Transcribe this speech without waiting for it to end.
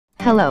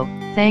Hello,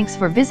 thanks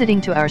for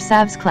visiting to our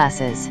SAVS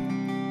classes.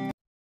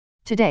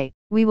 Today,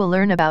 we will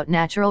learn about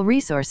natural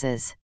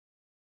resources.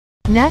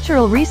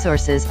 Natural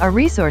resources are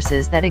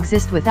resources that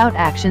exist without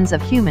actions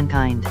of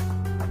humankind.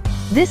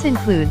 This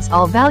includes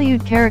all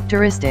valued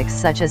characteristics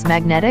such as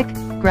magnetic,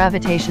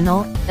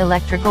 gravitational,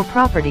 electrical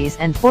properties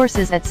and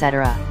forces,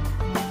 etc.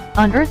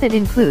 On Earth it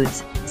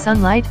includes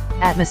sunlight,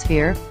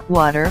 atmosphere,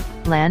 water,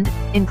 land,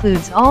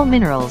 includes all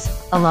minerals,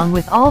 along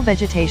with all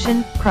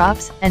vegetation,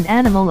 crops, and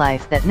animal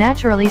life that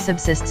naturally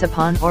subsists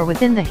upon or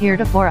within the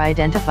heretofore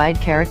identified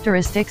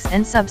characteristics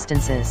and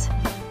substances.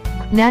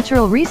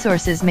 Natural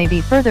resources may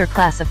be further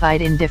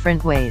classified in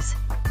different ways.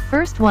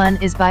 First one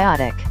is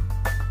biotic.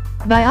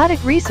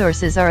 Biotic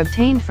resources are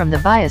obtained from the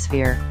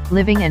biosphere,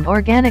 living and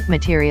organic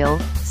material,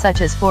 such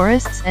as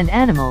forests and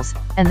animals,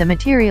 and the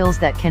materials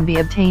that can be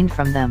obtained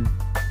from them.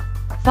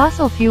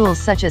 Fossil fuels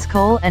such as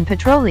coal and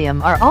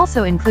petroleum are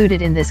also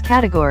included in this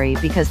category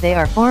because they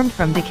are formed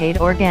from decayed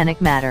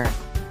organic matter.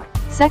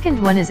 Second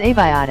one is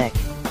abiotic.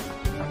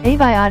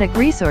 Abiotic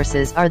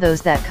resources are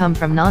those that come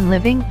from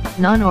non-living,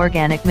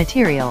 non-organic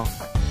material.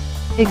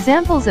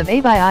 Examples of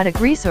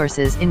abiotic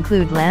resources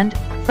include land,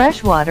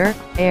 fresh water,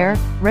 air,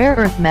 rare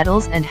earth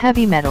metals and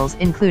heavy metals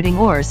including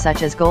ores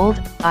such as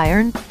gold,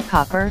 iron,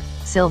 copper,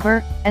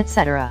 silver,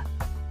 etc.